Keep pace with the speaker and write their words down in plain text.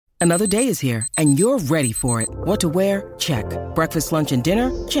Another day is here, and you're ready for it. What to wear? Check. Breakfast, lunch, and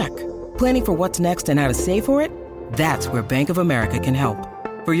dinner? Check. Planning for what's next and how to save for it? That's where Bank of America can help.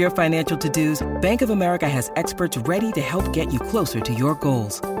 For your financial to-dos, Bank of America has experts ready to help get you closer to your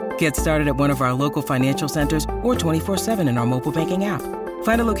goals. Get started at one of our local financial centers or 24/7 in our mobile banking app.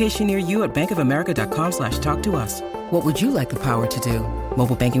 Find a location near you at bankofamerica.com/talktous. What would you like the power to do?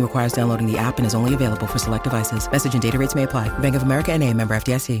 Mobile banking requires downloading the app and is only available for select devices. Message and data rates may apply. Bank of America N.A., member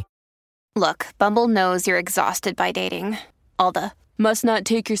FDIC. Look, Bumble knows you're exhausted by dating. All the must not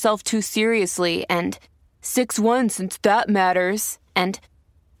take yourself too seriously and 6'1" since that matters. And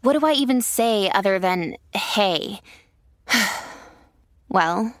what do I even say other than, hey?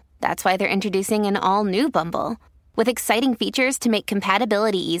 Well, that's why they're introducing an all-new Bumble with exciting features to make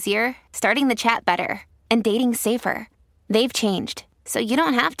compatibility easier, starting the chat better, and dating safer. They've changed, so you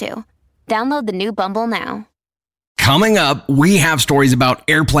don't have to. Download the new Bumble now. Coming up, we have stories about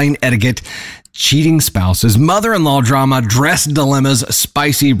airplane etiquette, cheating spouses, mother-in-law drama, dress dilemmas,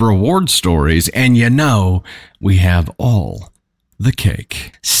 spicy reward stories, and we have all the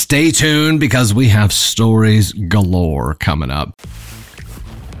cake. Stay tuned because we have stories galore coming up.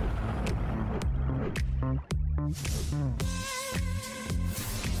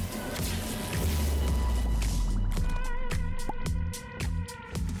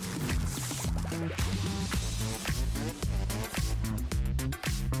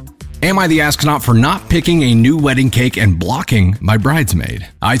 Am I the astronaut for not picking a new wedding cake and blocking my bridesmaid?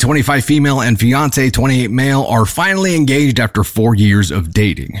 I, 25 female, and fiance, 28 male, are finally engaged after 4 years of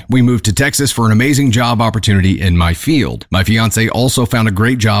dating. We moved to Texas for an amazing job opportunity in my field. My fiance also found a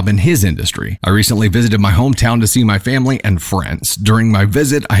great job in his industry. I recently visited my hometown to see my family and friends. During my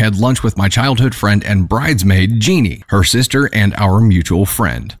visit, I had lunch with my childhood friend and bridesmaid, Jeannie, her sister, and our mutual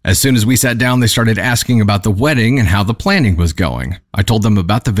friend. As soon as we sat down, they started asking about the wedding and how the planning was going. I told them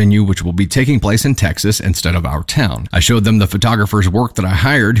about the venue, which will be taking place in Texas instead of our town. I showed them the photographer's work that I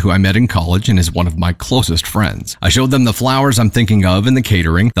hired, who I met in college and is one of my closest friends. I showed them the flowers I'm thinking of and the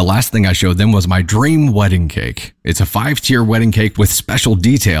catering. The last thing I showed them was my dream wedding cake. It's a 5-tier wedding cake with special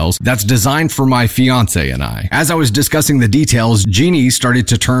details that's designed for my fiance and I. As I was discussing the details, Jeannie started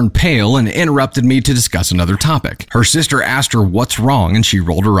to turn pale and interrupted me to discuss another topic. Her sister asked her what's wrong, and she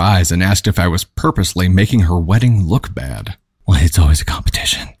rolled her eyes and asked if I was purposely making her wedding look bad. Well, it's always a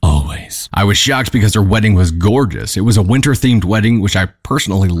competition. Always. I was shocked because her wedding was gorgeous. It was a winter-themed wedding, which I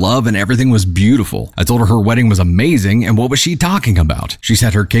personally love, and everything was beautiful. I told her wedding was amazing, and what was she talking about? She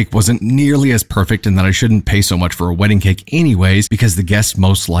said her cake wasn't nearly as perfect and that I shouldn't pay so much for a wedding cake anyways because the guests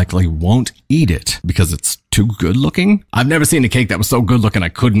most likely won't eat it because it's too good looking. I've never seen a cake that was so good looking I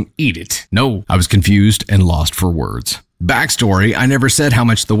couldn't eat it. No, I was confused and lost for words. Backstory, I never said how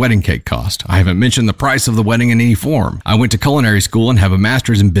much the wedding cake cost. I haven't mentioned the price of the wedding in any form. I went to culinary school and have a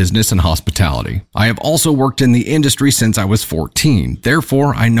master's in business and hospitality. I have also worked in the industry since I was 14.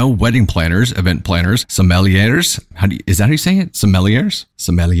 Therefore, I know wedding planners, event planners, sommeliers. Is that how you say it? Sommeliers?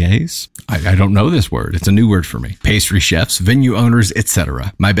 Sommeliers? I don't know this word. It's a new word for me. Pastry chefs, venue owners,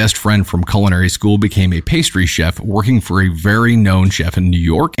 etc. My best friend from culinary school became a pastry chef working for a very known chef in New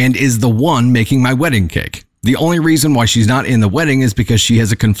York and is the one making my wedding cake. The only reason why she's not in the wedding is because she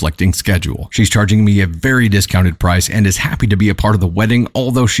has a conflicting schedule. She's charging me a very discounted price and is happy to be a part of the wedding,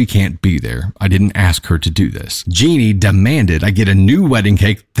 although she can't be there. I didn't ask her to do this. Jeannie demanded I get a new wedding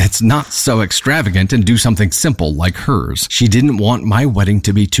cake that's not so extravagant and do something simple like hers. She didn't want my wedding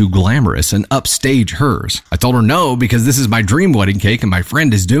to be too glamorous and upstage hers. I told her no because this is my dream wedding cake and my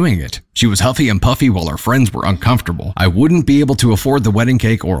friend is doing it. She was huffy and puffy while her friends were uncomfortable. I wouldn't be able to afford the wedding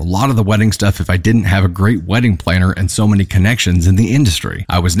cake or a lot of the wedding stuff if I didn't have a great wedding planner and so many connections in the industry.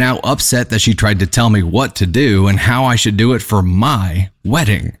 I was now upset that she tried to tell me what to do and how I should do it for my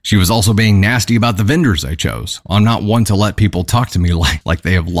wedding. She was also being nasty about the vendors I chose. I'm not one to let people talk to me like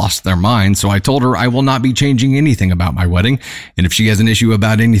they have lost their mind, so I told her I will not be changing anything about my wedding, and if she has an issue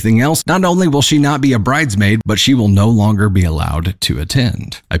about anything else, not only will she not be a bridesmaid, but she will no longer be allowed to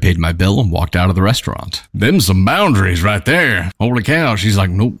attend. I paid my bill and walked out of the restaurant. Them's some boundaries right there. Holy cow. She's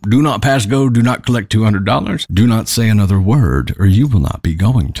like, nope, do not pass go, do not collect $200. Do not say another word, or you will not be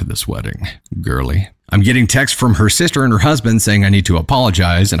going to this wedding, girly. I'm getting texts from her sister and her husband saying I need to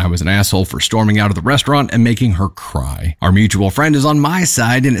apologize and I was an asshole for storming out of the restaurant and making her cry. Our mutual friend is on my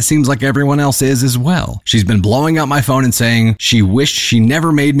side and it seems like everyone else is as well. She's been blowing up my phone and saying she wished she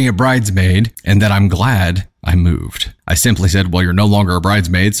never made me a bridesmaid and that I'm glad I moved. I simply said, well, you're no longer a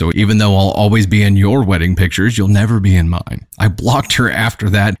bridesmaid, so even though I'll always be in your wedding pictures, you'll never be in mine. I blocked her after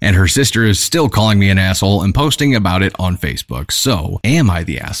that, and her sister is still calling me an asshole and posting about it on Facebook. So, am I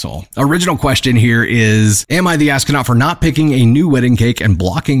the asshole? Original question here is, am I the astronaut for not picking a new wedding cake and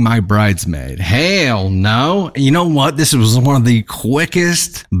blocking my bridesmaid? Hell no. You know what? This was one of the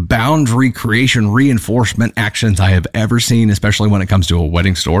quickest boundary creation reinforcement actions I have ever seen, especially when it comes to a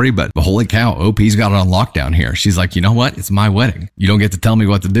wedding story. But holy cow, OP's got it on lockdown here. She's like, you know what? It's my wedding. You don't get to tell me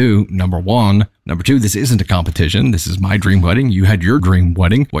what to do. Number one. Number two, this isn't a competition. This is my dream wedding. You had your dream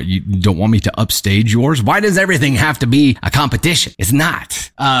wedding. What, you don't want me to upstage yours? Why does everything have to be a competition? It's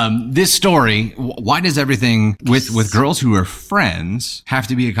not. This story, why does everything with girls who are friends have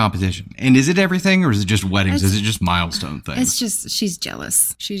to be a competition? And is it everything, or is it just weddings? Is it just milestone things? It's just, she's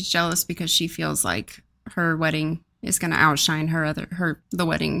jealous. She's jealous because she feels like her wedding is going to outshine the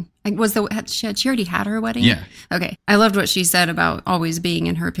wedding. Like, she already had her wedding? Yeah. Okay. I loved what she said about always being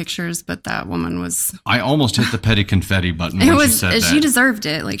in her pictures, but that woman was... I almost hit the petty confetti button when she said that. She deserved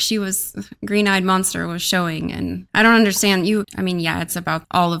it. Like, she was... Green-eyed monster was showing, and I don't understand you. I mean, yeah, it's about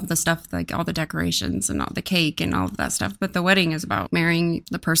all of the stuff, like all the decorations and all the cake and all of that stuff, but the wedding is about marrying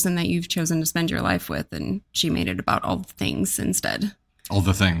the person that you've chosen to spend your life with, and she made it about all the things instead. All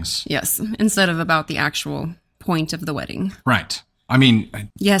the things. Yes. Instead of about the actual point of the wedding. Right. I mean...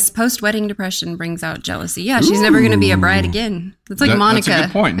 Yes, post-wedding depression brings out jealousy. Yeah, she's never going to be a bride again. It's like Monica that's a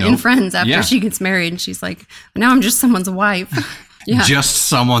good point, in Friends after she gets married, and she's like, now I'm just someone's wife. Yeah. Just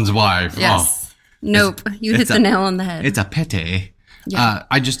someone's wife. Yes. Oh. Nope. You hit the nail on the head. It's a pity. Yeah.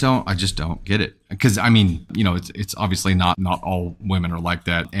 I just don't get it. Because, I mean, you know, it's obviously not all women are like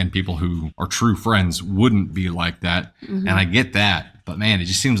that, and people who are true friends wouldn't be like that. Mm-hmm. And I get that. But, man, it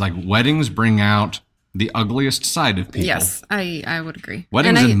just seems like weddings bring out the ugliest side of people. Yes, I would agree.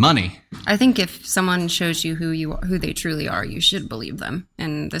 Weddings and money. I think if someone shows you who they truly are, you should believe them.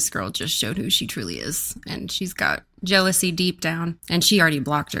 And this girl just showed who she truly is. And she's got jealousy deep down. And she already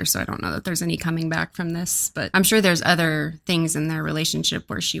blocked her, so I don't know that there's any coming back from this. But I'm sure there's other things in their relationship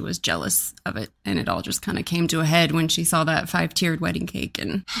where she was jealous of it. And it all just kind of came to a head when she saw that 5-tiered wedding cake.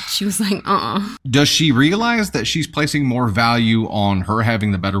 And she was like, Does she realize that she's placing more value on her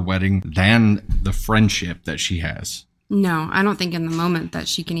having the better wedding than the friendship that she has? No, I don't think in the moment that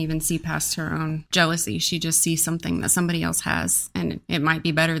she can even see past her own jealousy. She just sees something that somebody else has, and it might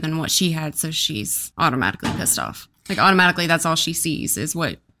be better than what she had, so she's automatically pissed off. Like, automatically, that's all she sees is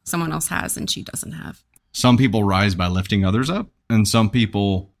what someone else has and she doesn't have. Some people rise by lifting others up, and some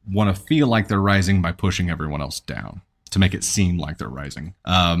people want to feel like they're rising by pushing everyone else down to make it seem like they're rising.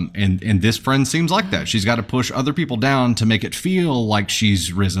 And this friend seems like that. She's got to push other people down to make it feel like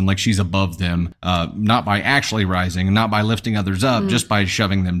she's risen, like she's above them, not by actually rising, not by lifting others up, just by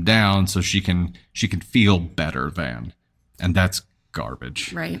shoving them down so she can feel better than. And that's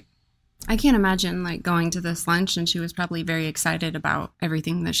garbage. Right. I can't imagine like going to this lunch, and she was probably very excited about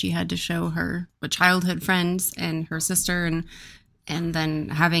everything that she had to show her childhood friends and her sister, and then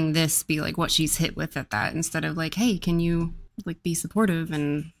having this be like what she's hit with at that, instead of like, hey, can you like be supportive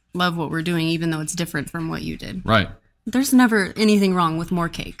and love what we're doing even though it's different from what you did. Right. There's never anything wrong with more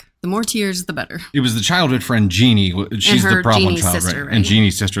cake. The more tiers, the better. It was the childhood friend Jeannie. She's the problem Jeannie's child, sister, right? And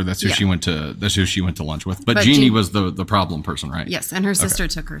Jeannie's sister. That's who she went to. That's who she went to lunch with. But Jeannie was the problem person, right? Yes, and her sister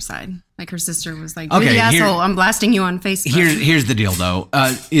took her side. Like her sister was like, "You're the asshole. I'm blasting you on Facebook." Here's the deal, though.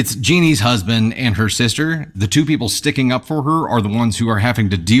 It's Jeannie's husband and her sister. The two people sticking up for her are the ones who are having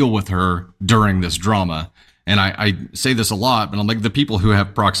to deal with her during this drama. And I say this a lot, but I'm like, the people who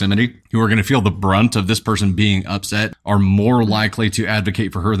have proximity, who are going to feel the brunt of this person being upset, are more likely to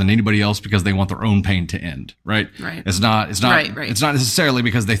advocate for her than anybody else because they want their own pain to end. Right. Right. It's not necessarily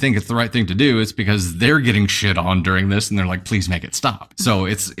because they think it's the right thing to do. It's because they're getting shit on during this and they're like, please make it stop. So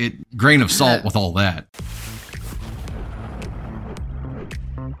it's grain of salt with all that.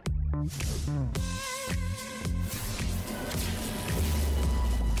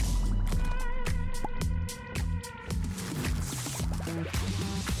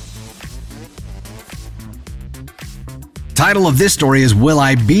 Title of this story is, Will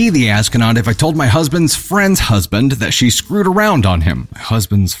I Be the Astronaut If I Told My Husband's Friend's Husband That She Screwed Around on Him? My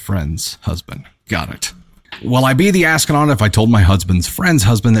husband's friend's husband. Got it. Will I be the astronaut if I told my husband's friend's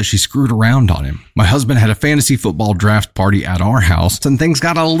husband that she screwed around on him? My husband had a fantasy football draft party at our house, and things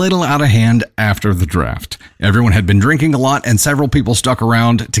got a little out of hand after the draft. Everyone had been drinking a lot, and several people stuck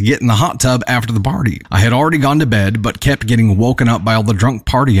around to get in the hot tub after the party. I had already gone to bed, but kept getting woken up by all the drunk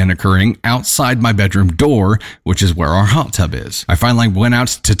partying occurring outside my bedroom door, which is where our hot tub is. I finally went out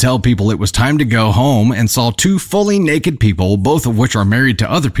to tell people it was time to go home and saw two fully naked people, both of which are married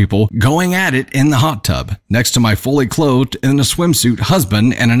to other people, going at it in the hot tub. next to my fully clothed in a swimsuit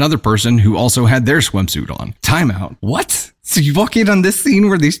husband and another person who also had their swimsuit on. Timeout. What? So you walk in on this scene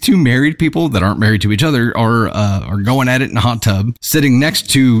where these two married people that aren't married to each other are going at it in a hot tub, sitting next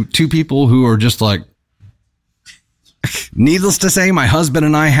to two people who are just like, needless to say, my husband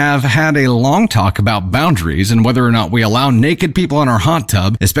and I have had a long talk about boundaries and whether or not we allow naked people in our hot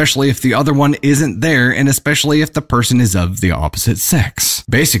tub, especially if the other one isn't there and especially if the person is of the opposite sex.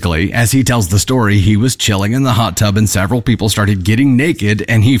 Basically, as he tells the story, he was chilling in the hot tub and several people started getting naked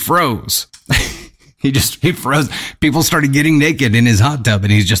and he froze. He froze. People started getting naked in his hot tub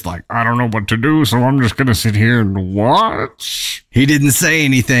and he's just like, I don't know what to do, so I'm just going to sit here and watch. He didn't say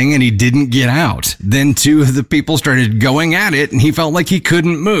anything and he didn't get out. Then two of the people started going at it and he felt like he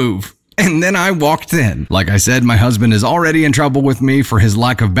couldn't move. And then I walked in. Like I said, my husband is already in trouble with me for his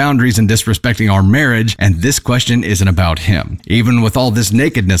lack of boundaries and disrespecting our marriage, and this question isn't about him. Even with all this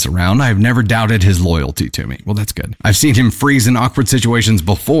nakedness around, I've never doubted his loyalty to me. Well, that's good. I've seen him freeze in awkward situations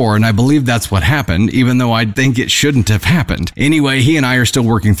before, and I believe that's what happened, even though I think it shouldn't have happened. Anyway, he and I are still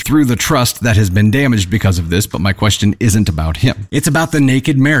working through the trust that has been damaged because of this, but my question isn't about him. It's about the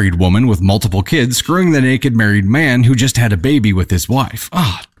naked married woman with multiple kids screwing the naked married man who just had a baby with his wife.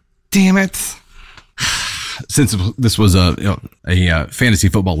 Damn it. Since this was a fantasy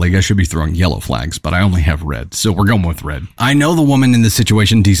football league, I should be throwing yellow flags, but I only have red, so we're going with red. I know the woman in this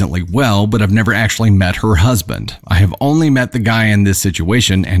situation decently well, but I've never actually met her husband. I have only met the guy in this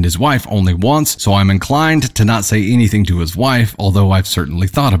situation and his wife only once, so I'm inclined to not say anything to his wife, although I've certainly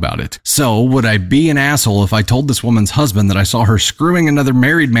thought about it. So, would I be an asshole if I told this woman's husband that I saw her screwing another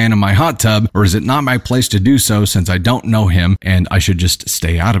married man in my hot tub, or is it not my place to do so since I don't know him and I should just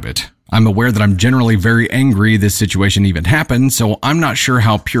stay out of it? I'm aware that I'm generally very angry this situation even happened, so I'm not sure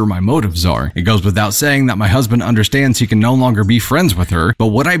how pure my motives are. It goes without saying that my husband understands he can no longer be friends with her, but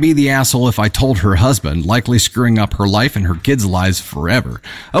would I be the asshole if I told her husband, likely screwing up her life and her kids' lives forever?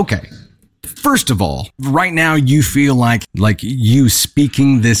 Okay. First of all, right now you feel like you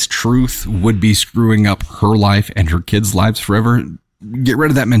speaking this truth would be screwing up her life and her kids' lives forever. Get rid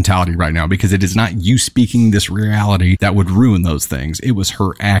of that mentality right now, because it is not you speaking this reality that would ruin those things. It was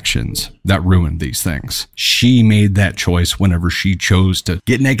her actions that ruined these things. She made that choice whenever she chose to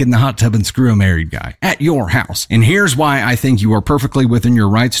get naked in the hot tub and screw a married guy at your house. And here's why I think you are perfectly within your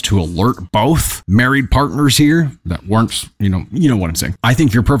rights to alert both married partners here that weren't, you know what I'm saying. I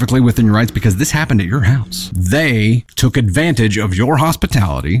think you're perfectly within your rights because this happened at your house. They took advantage of your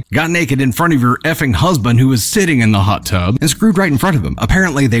hospitality, got naked in front of your effing husband who was sitting in the hot tub, and screwed right in front of him.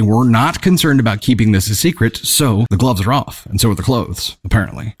 Apparently, they were not concerned about keeping this a secret, so the gloves are off, and so are the clothes,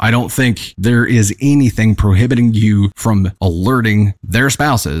 apparently. I don't think there is anything prohibiting you from alerting their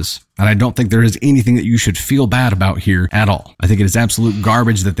spouses, and I don't think there is anything that you should feel bad about here at all. I think it is absolute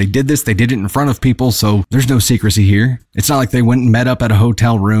garbage that they did this. They did it in front of people, so there's no secrecy here. It's not like they went and met up at a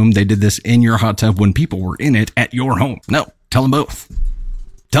hotel room. They did this in your hot tub when people were in it at your home. No, tell them both.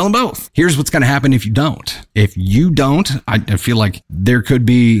 Tell them both. Here's what's going to happen if you don't. If you don't, I feel like there could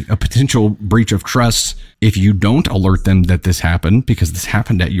be a potential breach of trust if you don't alert them that this happened, because this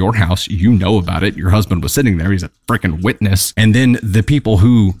happened at your house. You know about it. Your husband was sitting there. He's a freaking witness. And then the people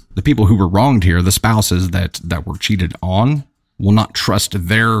who were wronged here, the spouses that were cheated on, will not trust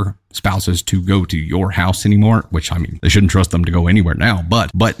their spouses to go to your house anymore, which, I mean, they shouldn't trust them to go anywhere now,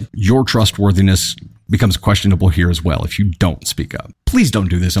 but your trustworthiness becomes questionable here as well if you don't speak up. Please don't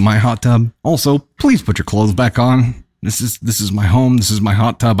do this in my hot tub. Also, please put your clothes back on. This is my home. This is my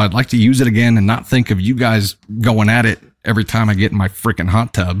hot tub. I'd like to use it again and not think of you guys going at it every time I get in my freaking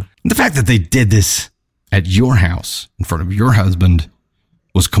hot tub. And the fact that they did this at your house in front of your husband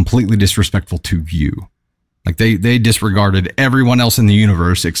was completely disrespectful to you. Like they disregarded everyone else in the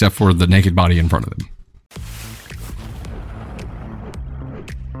universe except for the naked body in front of them.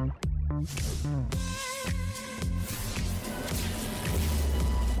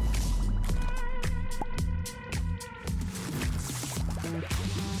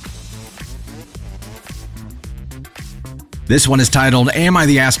 This one is titled, Am I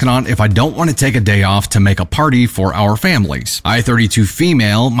the Astronaut If I Don't Want to Take a Day Off to Make a Party for Our Families? I, 32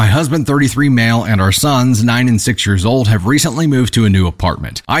 female, my husband, 33 male, and our sons, 9 and 6 years old, have recently moved to a new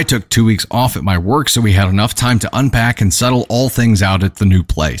apartment. I took 2 weeks off at my work, so we had enough time to unpack and settle all things out at the new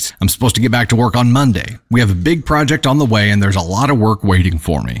place. I'm supposed to get back to work on Monday. We have a big project on the way, and there's a lot of work waiting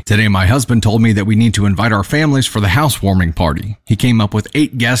for me. Today, my husband told me that we need to invite our families for the housewarming party. He came up with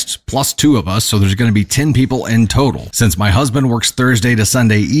 8 guests plus 2 of us, so there's going to be 10 people in total. Since my husband works Thursday to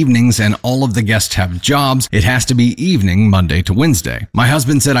Sunday evenings and all of the guests have jobs. It has to be evening Monday to Wednesday. My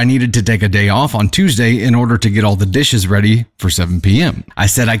husband said I needed to take a day off on Tuesday in order to get all the dishes ready for 7 p.m. I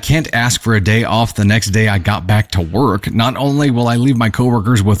said I can't ask for a day off the next day I got back to work. Not only will I leave my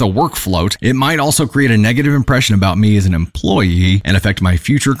coworkers with a work float, it might also create a negative impression about me as an employee and affect my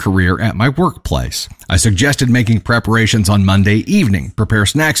future career at my workplace. I suggested making preparations on Monday evening. Prepare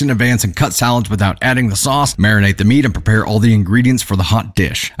snacks in advance and cut salads without adding the sauce. Marinate the meat and prepare all the ingredients for the hot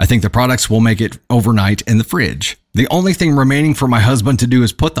dish. I think the products will make it overnight in the fridge. The only thing remaining for my husband to do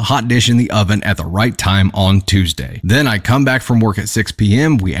is put the hot dish in the oven at the right time on Tuesday. Then I come back from work at 6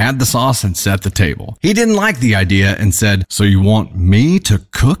 p.m., we add the sauce and set the table. He didn't like the idea and said, "So you want me to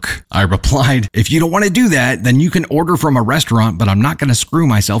cook?" I replied, "If you don't want to do that, then you can order from a restaurant, but I'm not going to screw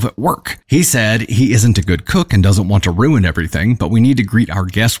myself at work." He said he isn't a good cook and doesn't want to ruin everything, but we need to greet our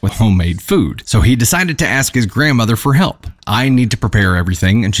guests with homemade food. So he decided to ask his grandmother for help. I need to prepare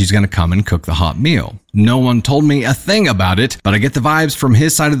everything and she's going to come and cook the hot meal. No one told me a thing about it, but I get the vibes from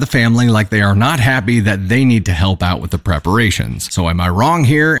his side of the family like they are not happy that they need to help out with the preparations. So am I wrong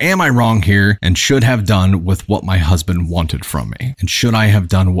here? Am I wrong here? And should have done with what my husband wanted from me? And should I have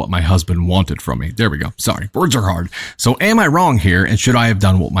done what my husband wanted from me? There we go. Sorry, words are hard. So am I wrong here? And should I have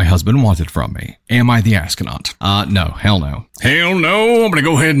done what my husband wanted from me? Am I the astronaut? No, hell no. Hell no. I'm going to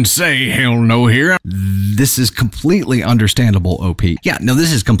go ahead and say hell no here. This is completely understandable, OP. Yeah, no,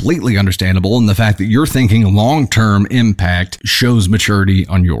 this is completely understandable. And the fact that you're thinking long-term impact shows maturity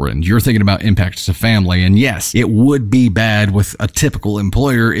on your end. You're thinking about impact to family. And yes, it would be bad with a typical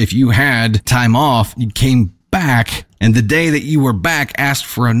employer if you had time off, you came back, and the day that you were back asked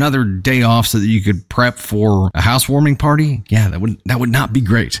for another day off so that you could prep for a housewarming party. Yeah, that would not be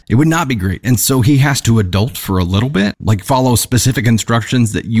great. It would not be great. And so he has to adult for a little bit, like follow specific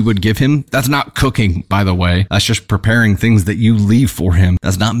instructions that you would give him. That's not cooking, by the way. That's just preparing things that you leave for him.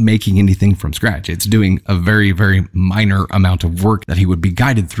 That's not making anything from scratch. It's doing a very, very minor amount of work that he would be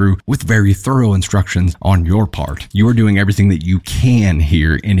guided through with very thorough instructions on your part. You are doing everything that you can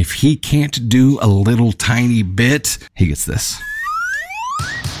here. And if he can't do a little tiny bit, he gets this.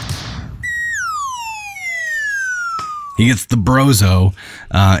 He gets the brozo,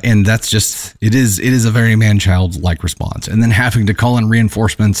 and that's just, it is a very man-child-like response. And then having to call in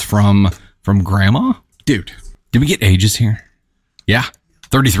reinforcements from grandma? Dude, did we get ages here? Yeah,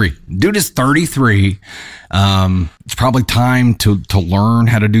 33. Dude is 33. It's probably time to learn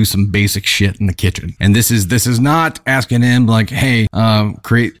how to do some basic shit in the kitchen. And this is not asking him like, hey,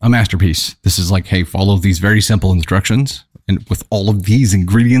 create a masterpiece. This is like, hey, follow these very simple instructions. And with all of these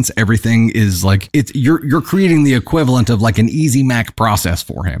ingredients, everything is like, you're creating the equivalent of like an easy Mac process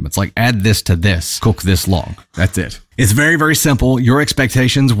for him. It's like, add this to this, cook this long. That's it. It's very, very simple. Your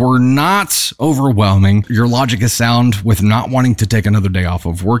expectations were not overwhelming. Your logic is sound with not wanting to take another day off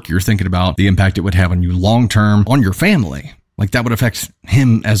of work. You're thinking about the impact it would have on you long term, on your family. Like that would affect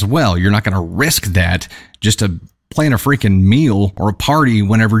him as well. You're not going to risk that just to plan a freaking meal or a party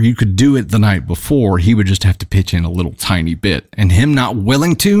whenever you could do it the night before. He would just have to pitch in a little tiny bit. And him not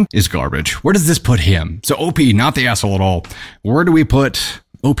willing to is garbage. Where does this put him? So OP, not the asshole at all. Where do we put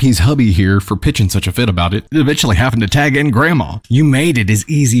OP's hubby here for pitching such a fit about it, eventually having to tag in grandma? You made it as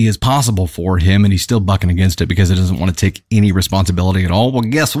easy as possible for him, and he's still bucking against it because he doesn't want to take any responsibility at all. Well,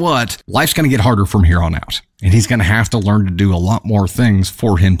 guess what? Life's going to get harder from here on out. And he's going to have to learn to do a lot more things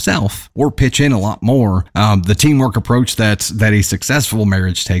for himself or pitch in a lot more. The teamwork approach that a successful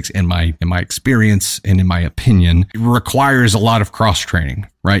marriage takes, in my experience and in my opinion, requires a lot of cross training,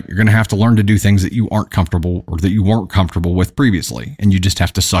 right? You're going to have to learn to do things that you aren't comfortable or that you weren't comfortable with previously. And you just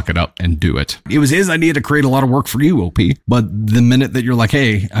have to suck it up and do it. It was his idea to create a lot of work for you, OP. But the minute that you're like,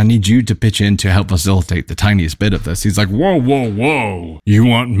 hey, I need you to pitch in to help facilitate the tiniest bit of this, he's like, whoa, whoa, whoa. You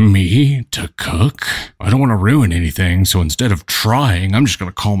want me to cook? I don't want to ruin anything, so instead of trying, I'm just going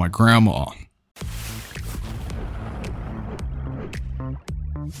to call my grandma.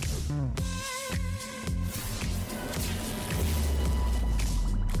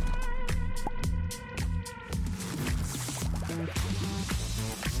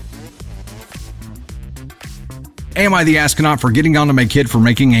 Am I the astronaut for getting onto my kid for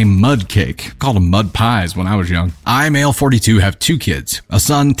making a mud cake? Called them mud pies when I was young. I, male 42, have 2 kids, a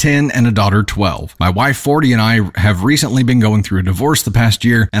son 10 and a daughter 12. My wife 40 and I have recently been going through a divorce the past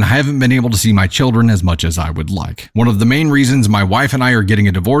year, and I haven't been able to see my children as much as I would like. One of the main reasons my wife and I are getting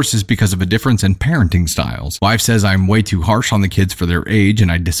a divorce is because of a difference in parenting styles. Wife says I'm way too harsh on the kids for their age,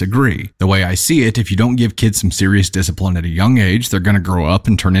 and I disagree. The way I see it, if you don't give kids some serious discipline at a young age, they're going to grow up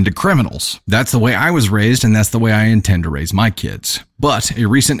and turn into criminals. That's the way I was raised, and that's the way I intend to raise my kids. But a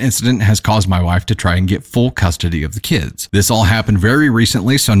recent incident has caused my wife to try and get full custody of the kids. This all happened very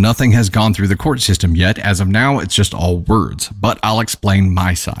recently, so nothing has gone through the court system yet. As of now, it's just all words, but I'll explain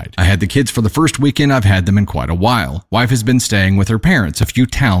my side. I had the kids for the first weekend I've had them in quite a while. Wife has been staying with her parents a few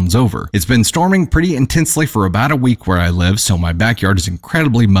towns over. It's been storming pretty intensely for about a week where I live, so my backyard is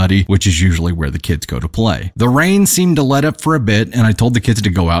incredibly muddy, which is usually where the kids go to play. The rain seemed to let up for a bit, and I told the kids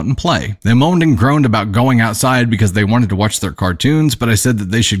to go out and play. They moaned and groaned about going outside because they wanted to watch their cartoons, but I said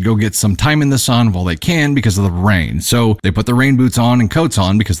that they should go get some time in the sun while they can because of the rain. So they put the rain boots on and coats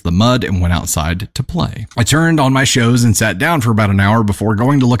on because of the mud and went outside to play. I turned on my shows and sat down for about an hour before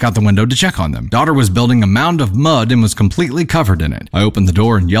going to look out the window to check on them. Daughter was building a mound of mud and was completely covered in it. I opened the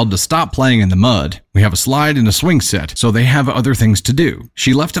door and yelled to stop playing in the mud. We have a slide and a swing set, so they have other things to do.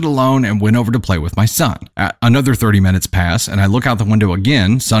 She left it alone and went over to play with my son. Another 30 minutes pass, and I look out the window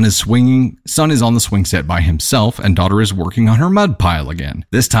again. Son is on the swing set by himself, and daughter is working on her mud pile again.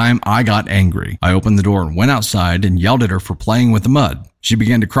 This time, I got angry. I opened the door and went outside and yelled at her for playing with the mud. She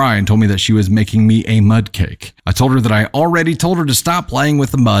began to cry and told me that she was making me a mud cake. I told her that I already told her to stop playing with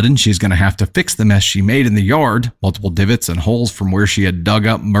the mud and she's going to have to fix the mess she made in the yard, multiple divots and holes from where she had dug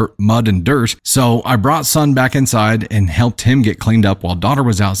up mud and dirt. So I brought son back inside and helped him get cleaned up while daughter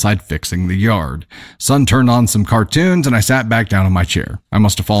was outside fixing the yard. Son turned on some cartoons and I sat back down in my chair. I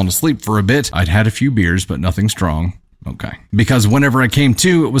must have fallen asleep for a bit. I'd had a few beers, but nothing strong. Okay. Because whenever I came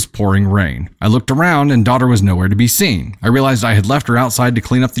to, it was pouring rain. I looked around and daughter was nowhere to be seen. I realized I had left her outside to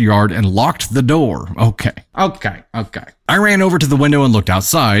clean up the yard and locked the door. Okay. I ran over to the window and looked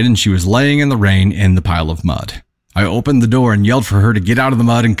outside and she was laying in the rain in the pile of mud. I opened the door and yelled for her to get out of the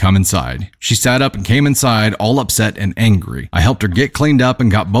mud and come inside. She sat up and came inside, all upset and angry. I helped her get cleaned up and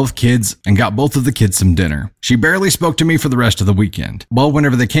got both of the kids some dinner. She barely spoke to me for the rest of the weekend. Well,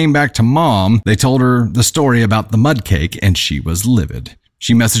 whenever they came back to mom, they told her the story about the mud cake and she was livid.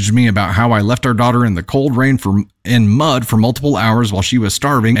 She messaged me about how I left our daughter in the cold rain in mud for multiple hours while she was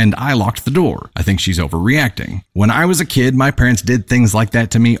starving and I locked the door. I think she's overreacting. When I was a kid, my parents did things like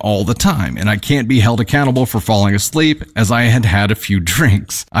that to me all the time, and I can't be held accountable for falling asleep as I had had a few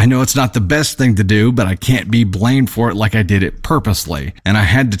drinks. I know it's not the best thing to do, but I can't be blamed for it like I did it purposely, and I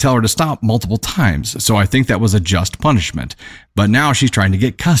had to tell her to stop multiple times, so I think that was a just punishment. But now she's trying to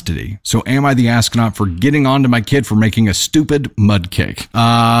get custody. So am I the astronaut for getting on to my kid for making a stupid mud cake?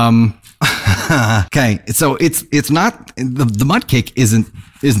 Okay, so it's not the mud cake isn't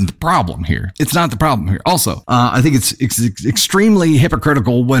the problem here. It's not the problem here. Also, I think it's extremely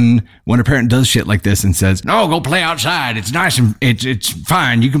hypocritical when a parent does shit like this and says, "No, go play outside. It's nice and it's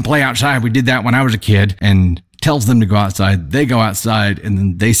fine. You can play outside. We did that when I was a kid." And tells them to go outside. They go outside and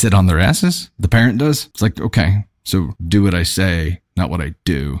then they sit on their asses. The parent does. It's like, okay, so do what I say, not what I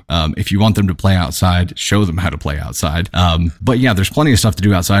do. If you want them to play outside, show them how to play outside. But yeah, there's plenty of stuff to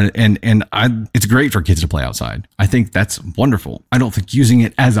do outside, and it's great for kids to play outside. I think that's wonderful. I don't think using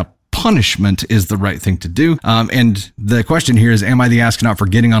it as a punishment is the right thing to do. And the question here is, am I the astronaut for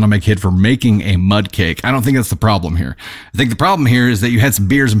getting on my kid for making a mud cake? I don't think that's the problem here. I think the problem here is that you had some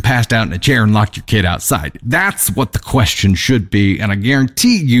beers and passed out in a chair and locked your kid outside. That's what the question should be. And I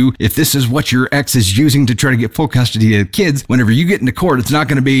guarantee you, if this is what your ex is using to try to get full custody of kids, whenever you get into court, it's not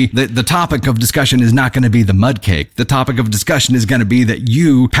going to be the topic of discussion is not going to be the mud cake. The topic of discussion is going to be that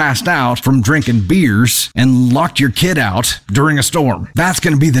you passed out from drinking beers and locked your kid out during a storm. That's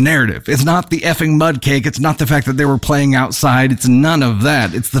going to be the narrative. It's not the effing mud cake. It's not the fact that they were playing outside. It's none of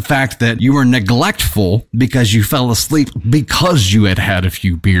that. It's the fact that you were neglectful because you fell asleep because you had had a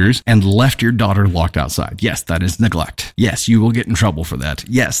few beers and left your daughter locked outside. Yes, that is neglect. Yes, you will get in trouble for that.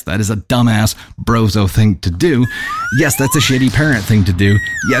 Yes, that is a dumbass brozo thing to do. Yes, that's a shitty parent thing to do.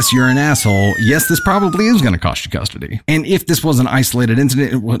 Yes, you're an asshole. Yes, this probably is going to cost you custody. And if this was an isolated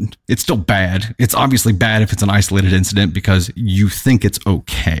incident, it's still bad. It's obviously bad if it's an isolated incident because you think it's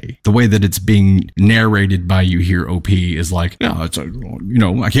okay. The way that it's being narrated by you here, OP, is like, yeah, it's I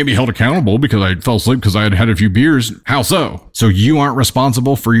can't be held accountable because I fell asleep because I had had a few beers. How so? So you aren't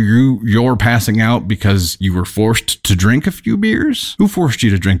responsible for your passing out because you were forced to drink a few beers? Who forced you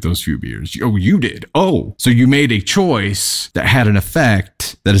to drink those few beers? Oh, you did. Oh, so you made a choice that had an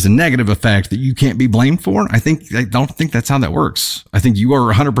effect that is a negative effect that you can't be blamed for? I don't think that's how that works. I think you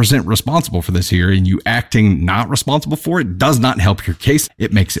are 100% responsible for this here, and you acting not responsible for it does not help your case.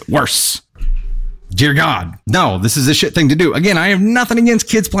 It makes it worse. Dear God, no, this is a shit thing to do. Again, I have nothing against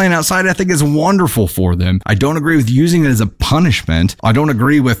kids playing outside. I think it's wonderful for them. I don't agree with using it as a punishment. I don't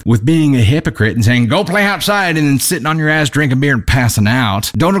agree with being a hypocrite and saying, go play outside and then sitting on your ass drinking beer and passing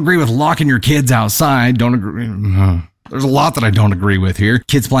out. Don't agree with locking your kids outside. Don't agree. There's a lot that I don't agree with here.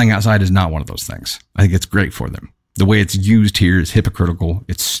 Kids playing outside is not one of those things. I think it's great for them. The way it's used here is hypocritical.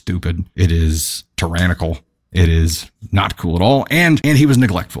 It's stupid. It is tyrannical. It is not cool at all. And he was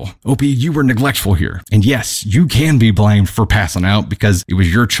neglectful. OP, you were neglectful here. And yes, you can be blamed for passing out because it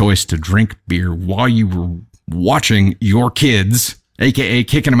was your choice to drink beer while you were watching your kids, aka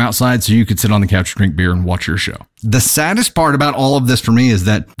kicking them outside so you could sit on the couch, drink beer, and watch your show. The saddest part about all of this for me is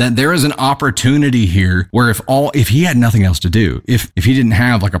that there is an opportunity here where if he had nothing else to do, if he didn't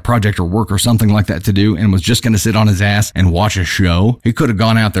have like a project or work or something like that to do and was just going to sit on his ass and watch a show, he could have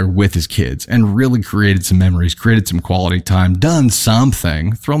gone out there with his kids and really created some memories, created some quality time, done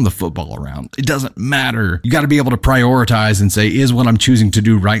something, thrown the football around. It doesn't matter. You got to be able to prioritize and say, is what I'm choosing to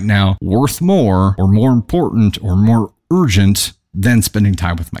do right now worth more or more important or more urgent than spending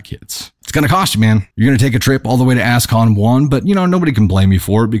time with my kids? It's going to cost you, man. You're going to take a trip all the way to Ascon 1, but, nobody can blame you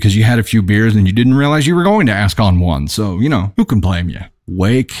for it because you had a few beers and you didn't realize you were going to Ascon 1. So, who can blame you?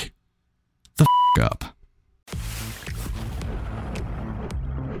 Wake the up.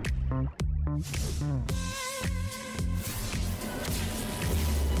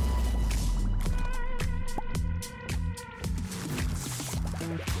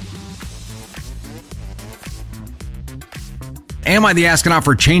 Am I the astronaut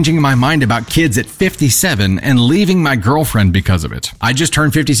for changing my mind about kids at 57 and leaving my girlfriend because of it? I just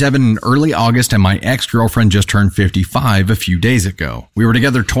turned 57 in early August and my ex-girlfriend just turned 55 a few days ago. We were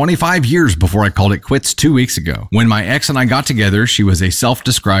together 25 years before I called it quits 2 weeks ago. When my ex and I got together, she was a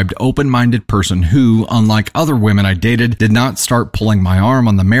self-described open-minded person who, unlike other women I dated, did not start pulling my arm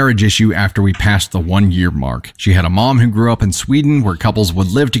on the marriage issue after we passed the 1-year mark. She had a mom who grew up in Sweden where couples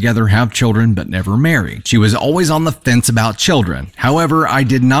would live together, have children, but never marry. She was always on the fence about children. However, I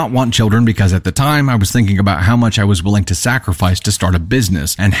did not want children because at the time I was thinking about how much I was willing to sacrifice to start a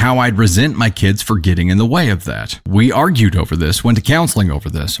business and how I'd resent my kids for getting in the way of that. We argued over this, went to counseling over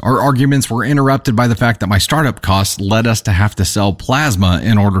this. Our arguments were interrupted by the fact that my startup costs led us to have to sell plasma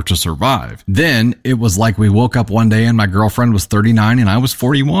in order to survive. Then it was like we woke up one day and my girlfriend was 39 and I was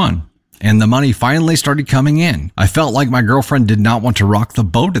 41. And the money finally started coming in. I felt like my girlfriend did not want to rock the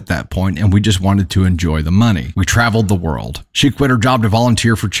boat at that point, and we just wanted to enjoy the money. We traveled the world. She quit her job to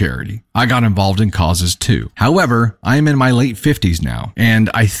volunteer for charity. I got involved in causes too. However, I am in my late 50s now, and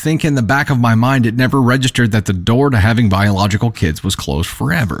I think in the back of my mind it never registered that the door to having biological kids was closed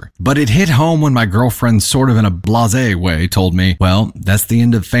forever. But it hit home when my girlfriend, sort of in a blasé way, told me, well, that's the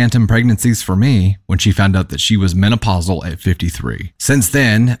end of phantom pregnancies for me, when she found out that she was menopausal at 53. Since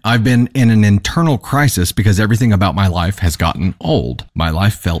then, I've been in an internal crisis because everything about my life has gotten old. My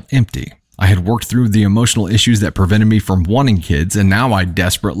life felt empty. I had worked through the emotional issues that prevented me from wanting kids, and now I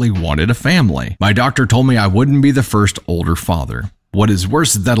desperately wanted a family. My doctor told me I wouldn't be the first older father. What is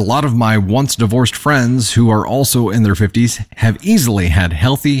worse is that a lot of my once divorced friends who are also in their 50s have easily had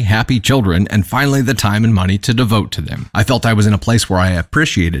healthy, happy children and finally the time and money to devote to them. I felt I was in a place where I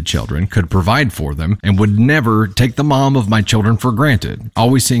appreciated children, could provide for them, and would never take the mom of my children for granted,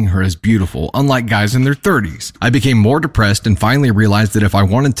 always seeing her as beautiful, unlike guys in their 30s. I became more depressed and finally realized that if I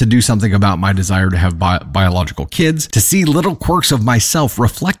wanted to do something about my desire to have biological kids, to see little quirks of myself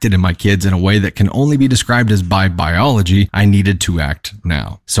reflected in my kids in a way that can only be described as by biology, I needed to act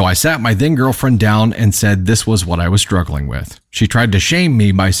now. So I sat my then girlfriend down and said this was what I was struggling with. She tried to shame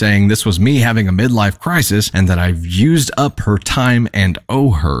me by saying this was me having a midlife crisis and that I've used up her time and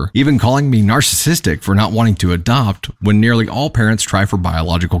owe her, even calling me narcissistic for not wanting to adopt when nearly all parents try for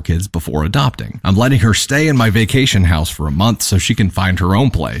biological kids before adopting. I'm letting her stay in my vacation house for a month so she can find her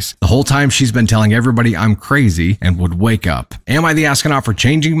own place. The whole time she's been telling everybody I'm crazy and would wake up. Am I the astronaut for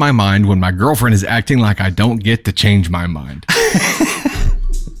changing my mind when my girlfriend is acting like I don't get to change my mind?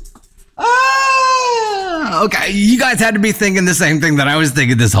 Okay, you guys had to be thinking the same thing that I was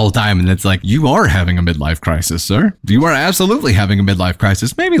thinking this whole time, and it's like, you are having a midlife crisis, sir. You are absolutely having a midlife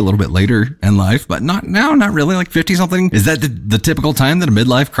crisis, maybe a little bit later in life, but not now, not really, like 50-something. Is that the typical time that a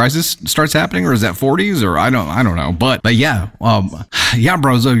midlife crisis starts happening, or is that 40s, or I don't know, but yeah,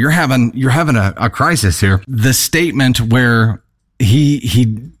 brozo, you're having a crisis here. The statement where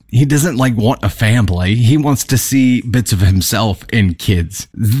he doesn't want a family. He wants to see bits of himself in kids.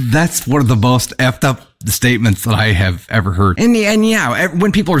 That's one of the most effed up statements that I have ever heard. And yeah,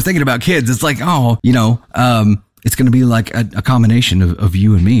 when people are thinking about kids, it's like, it's going to be like a combination of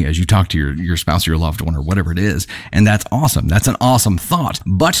you and me as you talk to your spouse or your loved one or whatever it is. And that's awesome. That's an awesome thought.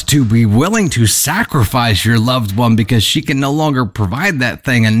 But to be willing to sacrifice your loved one because she can no longer provide that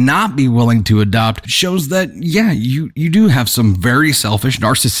thing and not be willing to adopt shows that, yeah, you do have some very selfish,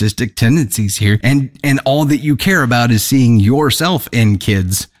 narcissistic tendencies here. And all that you care about is seeing yourself in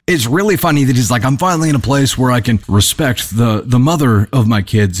kids It's really funny that he's like, I'm finally in a place where I can respect the mother of my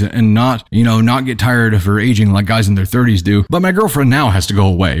kids and not get tired of her aging like guys in their 30s do. But my girlfriend now has to go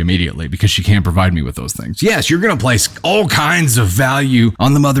away immediately because she can't provide me with those things. Yes, you're going to place all kinds of value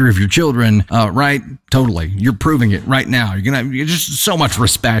on the mother of your children, right? Totally. You're proving it right now. You're just so much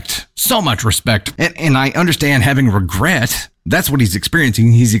respect. And I understand having regret. That's what he's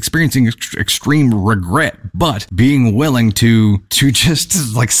experiencing. He's experiencing extreme regret, but being willing to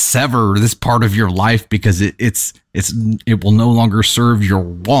just like sever this part of your life because it will no longer serve your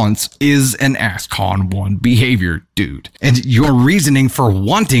wants is an ask on one behavior, dude. And your reasoning for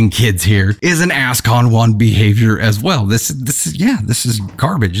wanting kids here is an ask on one behavior as well. This is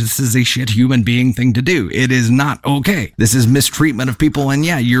garbage. This is a shit human being thing to do. It is not okay. This is mistreatment of people. And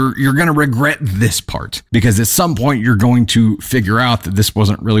yeah, you're going to regret this part because at some point you're going to figure out that this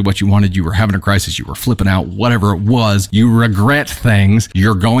wasn't really what you wanted. You were having a crisis. You were flipping out, whatever it was. You regret things.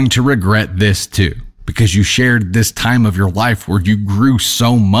 You're going to regret this too. Because you shared this time of your life where you grew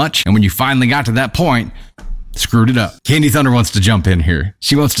so much. And when you finally got to that point, screwed it up. Candy Thunder wants to jump in here.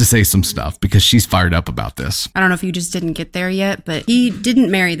 She wants to say some stuff because she's fired up about this. I don't know if you just didn't get there yet, but he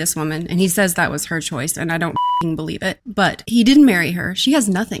didn't marry this woman. And he says that was her choice. And I don't believe it. But he didn't marry her. She has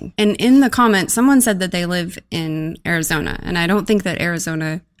nothing. And in the comments, someone said that they live in Arizona. And I don't think that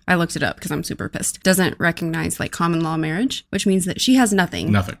Arizona... I looked it up because I'm super pissed. Doesn't recognize like common law marriage, which means that she has nothing.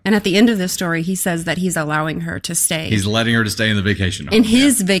 Nothing. And at the end of this story, he says that he's allowing her to stay. He's letting her to stay in the vacation home. In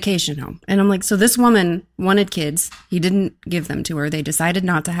his vacation home. And I'm like, so this woman wanted kids. He didn't give them to her. They decided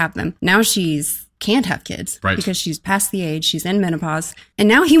not to have them. Now can't have kids. Right. Because she's past the age. She's in menopause. And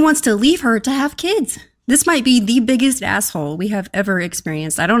now he wants to leave her to have kids. This might be the biggest asshole we have ever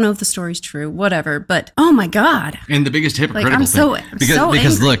experienced. I don't know if the story's true, whatever, but oh my God. And the biggest hypocritical I'm thing. So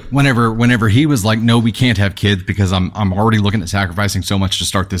because angry. look, whenever he was like, no, we can't have kids because I'm already looking at sacrificing so much to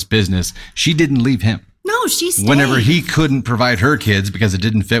start this business, she didn't leave him. No, she stayed. Whenever he couldn't provide her kids because it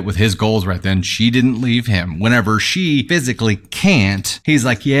didn't fit with his goals right then, she didn't leave him. Whenever she physically can't, he's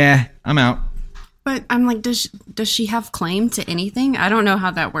like, yeah, I'm out. But I'm like, does she have claim to anything? I don't know how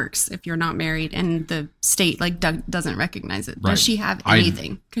that works if you're not married and the state like doesn't recognize it. Right. Does she have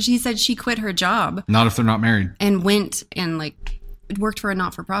anything? Because she said she quit her job. Not if they're not married. And went and like worked for a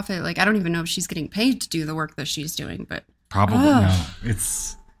not-for-profit. Like, I don't even know if she's getting paid to do the work that she's doing, but probably no.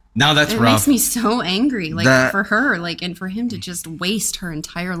 Now that's rough. It makes me so angry, like for her, like, and for him to just waste her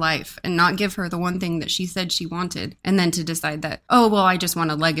entire life and not give her the one thing that she said she wanted, and then to decide that, oh, well, I just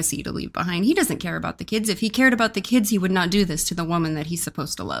want a legacy to leave behind. He doesn't care about the kids. If he cared about the kids, he would not do this to the woman that he's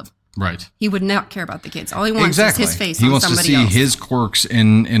supposed to love. Right. He would not care about the kids. All he wants is his face on somebody else. He wants to see his quirks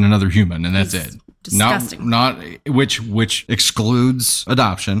in another human, and that's it. Disgusting. Not which excludes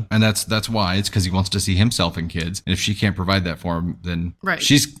adoption, and that's why. It's because he wants to see himself in kids, and if she can't provide that for him, then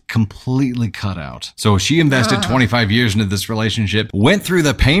she's completely cut out. So she invested 25 years into this relationship, went through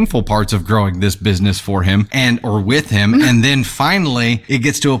the painful parts of growing this business for him or with him, and then finally it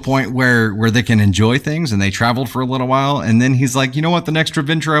gets to a point where they can enjoy things, and they traveled for a little while, and then he's like, you know what, the next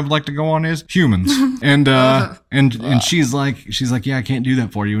adventure I would like to go on is humans, and she's like, yeah, I can't do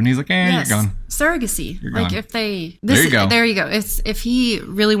that for you, and he's like, you're gone. Surrogacy. Like if there you go. If he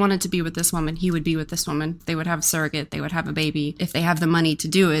really wanted to be with this woman, he would be with this woman. They would have a surrogate. They would have a baby. If they have the money to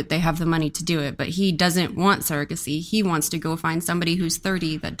do it, they have the money to do it. But he doesn't want surrogacy. He wants to go find somebody who's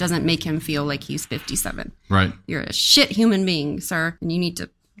 30 that doesn't make him feel like he's 57. Right. You're a shit human being, sir, and you need to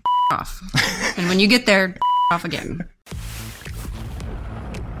off. And when you get there, off again.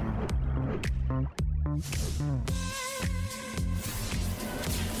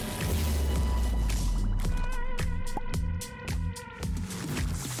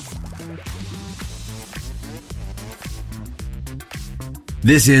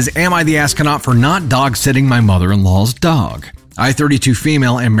 This is Am I the Astronaut for not dog sitting my mother-in-law's dog? I, 32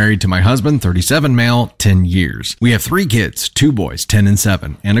 female, am married to my husband, 37 male, 10 years. We have 3 kids, 2 boys, 10 and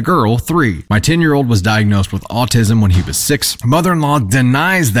 7, and a girl, 3. My 10-year-old was diagnosed with autism when he was 6. Mother-in-law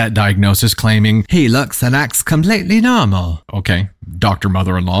denies that diagnosis, claiming he looks and acts completely normal. Okay, Dr.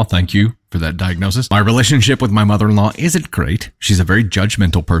 Mother-in-law, thank you for that diagnosis. My relationship with my mother-in-law isn't great. She's a very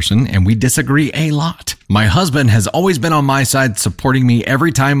judgmental person, and we disagree a lot. My husband has always been on my side, supporting me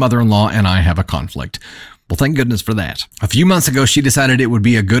every time mother-in-law and I have a conflict. Well, thank goodness for that. A few months ago, she decided it would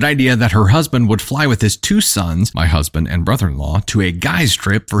be a good idea that her husband would fly with his 2 sons, my husband and brother-in-law, to a guy's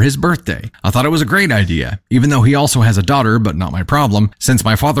trip for his birthday. I thought it was a great idea, even though he also has a daughter, but not my problem, since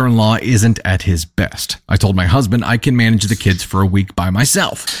my father-in-law isn't at his best. I told my husband I can manage the kids for a week by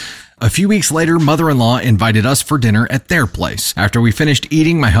myself. A few weeks later, mother-in-law invited us for dinner at their place. After we finished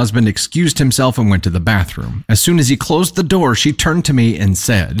eating, my husband excused himself and went to the bathroom. As soon as he closed the door, she turned to me and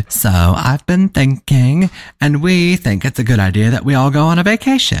said, "So I've been thinking, and we think it's a good idea that we all go on a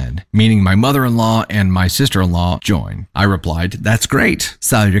vacation," meaning my mother-in-law and my sister-in-law join. I replied, "That's great.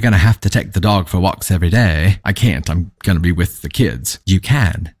 So you're going to have to take the dog for walks every day." "I can't. I'm going to be with the kids." "You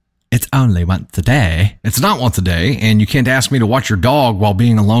can. It's only once a day." "It's not once a day, and you can't ask me to watch your dog while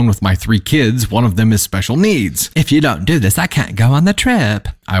being alone with my 3 kids. One of them is special needs." "If you don't do this, I can't go on the trip."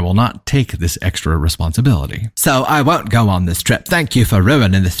 "I will not take this extra responsibility." "So I won't go on this trip. Thank you for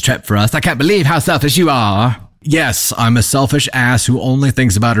ruining this trip for us. I can't believe how selfish you are." Yes, I'm a selfish ass who only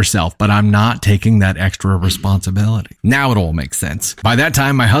thinks about herself, but I'm not taking that extra responsibility. Now it all makes sense. By that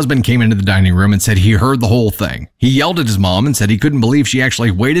time, my husband came into the dining room and said he heard the whole thing. He yelled at his mom and said he couldn't believe she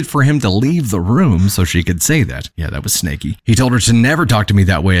actually waited for him to leave the room so she could say that. Yeah, that was snaky. He told her to never talk to me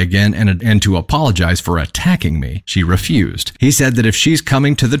that way again and to apologize for attacking me. She refused. He said that if she's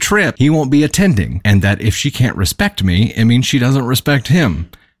coming to the trip, he won't be attending, and that if she can't respect me, it means she doesn't respect him.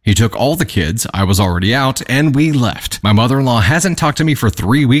 He took all the kids, I was already out, and we left. My mother-in-law hasn't talked to me for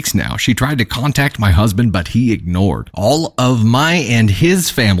 3 weeks now. She tried to contact my husband, but he ignored. All of my and his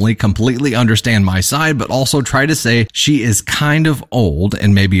family completely understand my side, but also try to say she is kind of old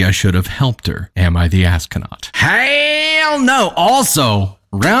and maybe I should have helped her. Am I the astronaut? Hell no! Also,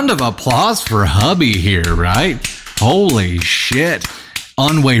 round of applause for hubby here, right? Holy shit.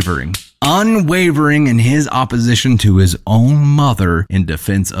 Unwavering in his opposition to his own mother in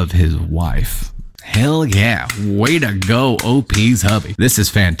defense of his wife. Hell yeah. Way to go, OP's hubby. This is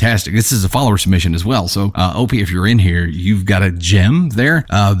fantastic. This is a follower submission as well. So, OP, if you're in here, you've got a gem there,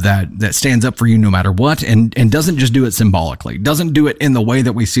 that stands up for you no matter what and doesn't just do it symbolically. Doesn't do it in the way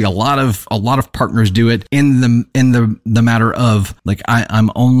that we see a lot of partners do it in the matter of like,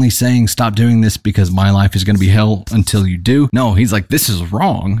 I'm only saying stop doing this because my life is going to be hell until you do. No, he's like, this is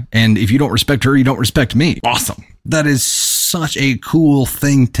wrong. And if you don't respect her, you don't respect me. Awesome. That is such a cool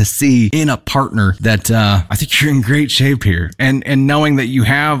thing to see in a partner that I think you're in great shape here. And knowing that you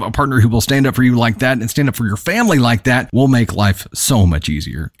have a partner who will stand up for you like that and stand up for your family like that will make life so much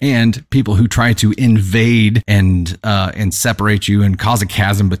easier. And people who try to invade and separate you and cause a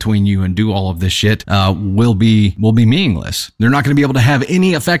chasm between you and do all of this shit will be meaningless. They're not going to be able to have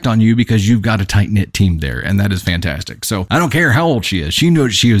any effect on you because you've got a tight-knit team there. And that is fantastic. So I don't care how old she is. She knew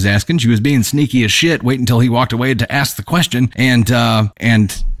what she was asking. She was being sneaky as shit. Wait until he walked away to ask the question,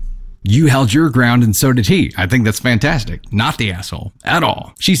 and you held your ground, and so did he. I think that's fantastic. Not the asshole at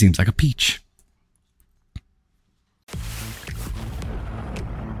all. She seems like a peach.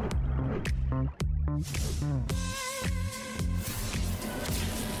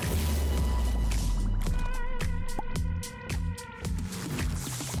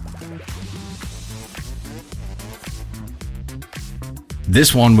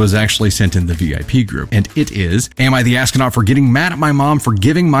 This one was actually sent in the VIP group, and it is, am I the astronaut for getting mad at my mom for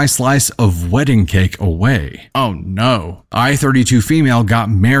giving my slice of wedding cake away? Oh no. I-32 female got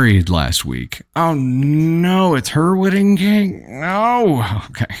married last week. Oh no, it's her wedding cake? No.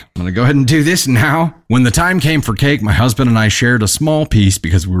 Okay, I'm gonna go ahead and do this now. When the time came for cake, my husband and I shared a small piece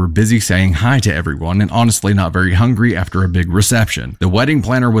because we were busy saying hi to everyone and honestly not very hungry after a big reception. The wedding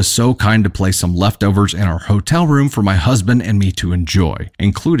planner was so kind to place some leftovers in our hotel room for my husband and me to enjoy,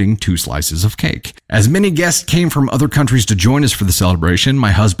 including 2 slices of cake. As many guests came from other countries to join us for the celebration,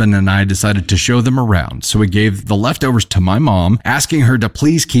 my husband and I decided to show them around, so we gave the leftovers to my mom, asking her to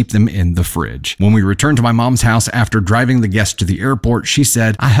please keep them in the fridge. When we returned to my mom's house after driving the guests to the airport, she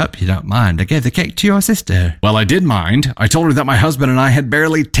said, "I hope you don't mind. I gave the cake to your sister." Well, I did mind. I told her that my husband and I had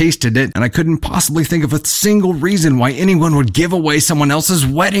barely tasted it, and I couldn't possibly think of a single reason why anyone would give away someone else's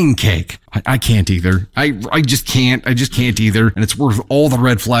wedding cake. I can't either. I just can't. I just can't either. And it's worth all the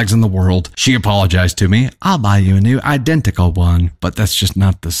red flags in the world. She apologized to me. "I'll buy you a new identical one." But that's just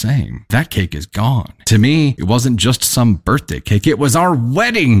not the same. That cake is gone. To me, it wasn't just some birthday cake. It was our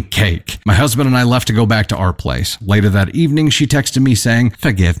wedding cake. My husband and I left to go back to our place. Later that evening, she texted me saying,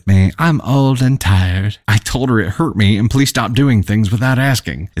 "Forgive me. I'm old and tired." I told her it hurt me and please stop doing things without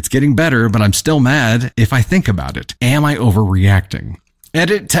asking. It's getting better, but I'm still mad if I think about it. Am I overreacting?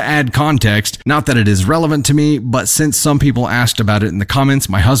 Edit to add context, not that it is relevant to me, but since some people asked about it in the comments,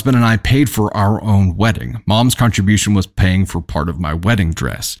 my husband and I paid for our own wedding. Mom's contribution was paying for part of my wedding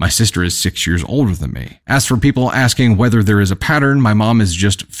dress. My sister is 6 years older than me. As for people asking whether there is a pattern, my mom is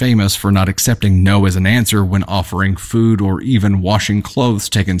just famous for not accepting no as an answer when offering food or even washing clothes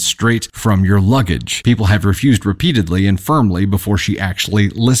taken straight from your luggage. People have refused repeatedly and firmly before she actually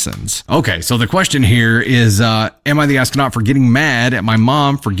listens. Okay, so the question here is, am I the astronaut for getting mad at my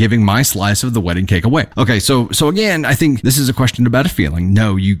mom for giving my slice of the wedding cake away. Okay, so again, I think this is a question about a feeling.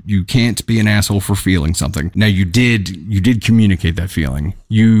 No, you can't be an asshole for feeling something. Now, you did communicate that feeling.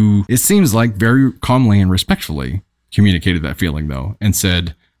 It seems like very calmly and respectfully communicated that feeling, though, and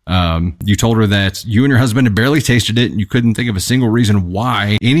said, you told her that you and your husband had barely tasted it and you couldn't think of a single reason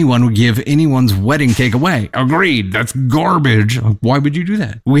why anyone would give anyone's wedding cake away. Agreed. That's garbage. Why would you do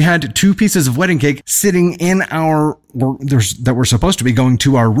that? We had 2 pieces of wedding cake sitting in that were supposed to be going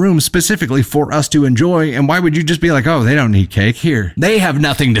to our room specifically for us to enjoy. And why would you just be like, oh, they don't need cake here? They have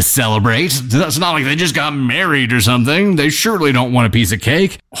nothing to celebrate. It's not like they just got married or something. They surely don't want a piece of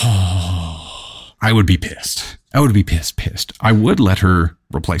cake. Oh, I would be pissed. I would be pissed. I would let her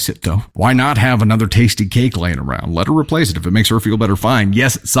replace it, though. Why not have another tasty cake laying around? Let her replace it. If it makes her feel better, fine.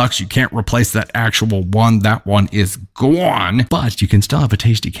 Yes, it sucks. You can't replace that actual one. That one is gone. But you can still have a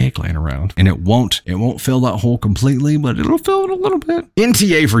tasty cake laying around. And it won't fill that hole completely, but it'll fill it a little bit.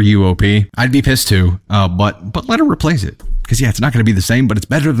 NTA for you, OP. I'd be pissed too. But let her replace it. Because, yeah, it's not going to be the same, but it's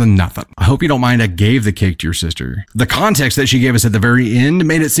better than nothing. I hope you don't mind I gave the cake to your sister. The context that she gave us at the very end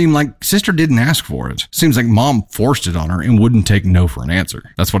made it seem like sister didn't ask for it. Seems like mom forced it on her and wouldn't take no for an answer.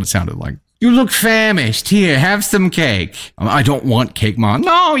 That's what it sounded like. You look famished. Here, have some cake. I don't want cake, Mom.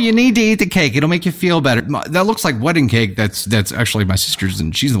 No, you need to eat the cake. It'll make you feel better. That looks like wedding cake. That's actually my sister's,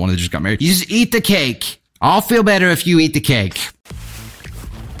 and she's the one that just got married. You just eat the cake. I'll feel better if you eat the cake.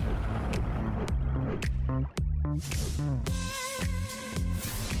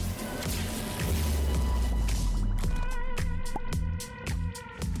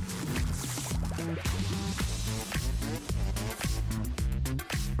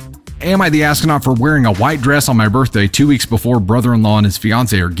 Am I the astronaut for wearing a white dress on my birthday 2 weeks before brother-in-law and his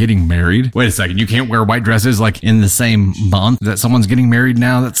fiance are getting married? Wait a second, you can't wear white dresses like in the same month that someone's getting married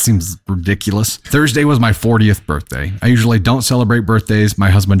now? That seems ridiculous. Thursday was my 40th birthday. I usually don't celebrate birthdays.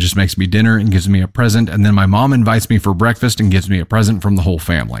 My husband just makes me dinner and gives me a present, and then my mom invites me for breakfast and gives me a present from the whole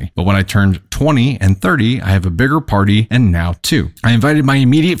family. But when I turned 20 and 30, I have a bigger party, and now 2. I invited my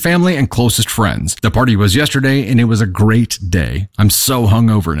immediate family and closest friends. The party was yesterday, and it was a great day. I'm so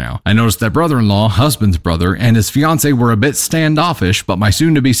hungover now. I noticed that brother-in-law, husband's brother, and his fiance were a bit standoffish, but my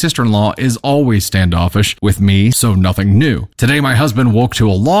soon-to-be sister-in-law is always standoffish with me, so nothing new. Today, my husband woke to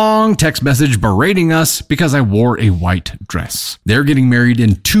a long text message berating us because I wore a white dress. They're getting married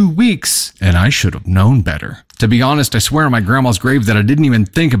in 2 weeks, and I should have known better. To be honest, I swear on my grandma's grave that I didn't even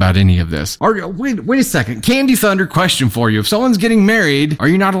think about any of this. Wait a second. Candy Thunder, question for you. If someone's getting married, are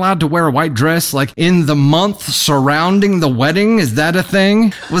you not allowed to wear a white dress like in the month surrounding the wedding? Is that a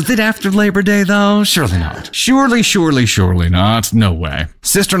thing? Was it after Labor Day though? Surely not. Surely not. No way.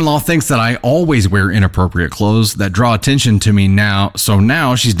 Sister-in-law thinks that I always wear inappropriate clothes that draw attention to me now, so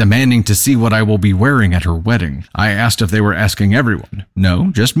now she's demanding to see what I will be wearing at her wedding. I asked if they were asking everyone. No,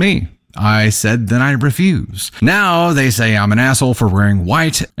 just me. I said then I refuse. Now they say I'm an asshole for wearing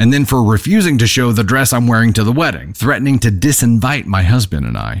white and then for refusing to show the dress I'm wearing to the wedding, threatening to disinvite my husband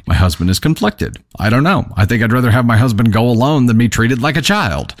and I. My husband is conflicted. I don't know. I think I'd rather have my husband go alone than be treated like a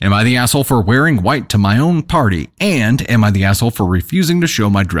child. Am I the asshole for wearing white to my own party? And am I the asshole for refusing to show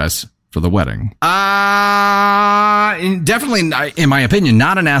my dress for the wedding? Definitely, in my opinion,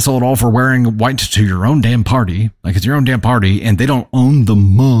 not an asshole at all for wearing white to your own damn party. Like, it's your own damn party, and they don't own the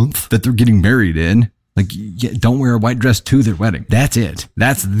month that they're getting married in. Like, don't wear a white dress to their wedding. That's it.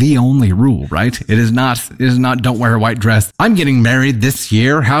 That's the only rule, right? It is not don't wear a white dress. I'm getting married this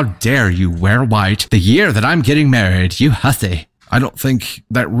year. How dare you wear white the year that I'm getting married, you hussy. I don't think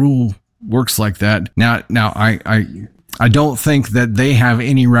that rule works like that. Now, I don't think that they have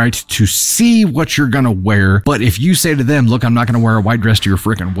any right to see what you're going to wear. But if you say to them, look, I'm not going to wear a white dress to your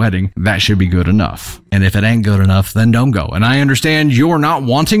freaking wedding, that should be good enough. And if it ain't good enough, then don't go. And I understand you're not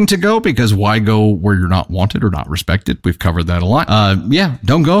wanting to go, because why go where you're not wanted or not respected? We've covered that a lot. Yeah,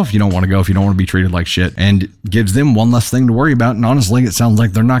 don't go if you don't want to go, if you don't want to be treated like shit. And it gives them one less thing to worry about. And honestly, it sounds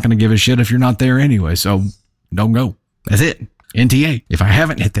like they're not going to give a shit if you're not there anyway. So don't go. That's it. NTA. If I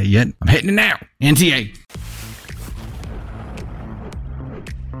haven't hit that yet, I'm hitting it now. NTA.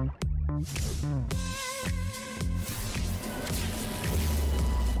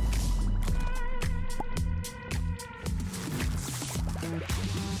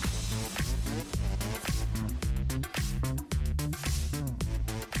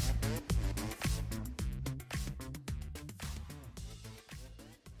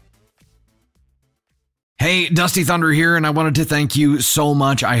 Hey, Dusty Thunder here, and I wanted to thank you so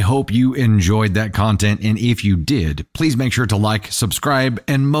much. I hope you enjoyed that content, and if you did, please make sure to like, subscribe,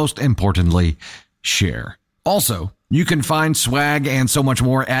 and most importantly, share. Also, You can find swag and so much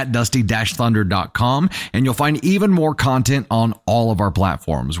more at dusty-thunder.com, and you'll find even more content on all of our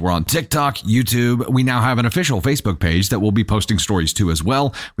platforms. We're on TikTok, YouTube. We now have an official Facebook page that we'll be posting stories to as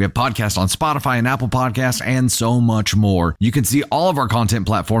well. We have podcasts on Spotify and Apple Podcasts and so much more. You can see all of our content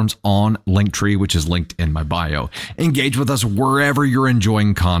platforms on Linktree, which is linked in my bio. Engage with us wherever you're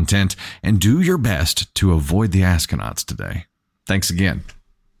enjoying content and do your best to avoid the Askonauts today. Thanks again.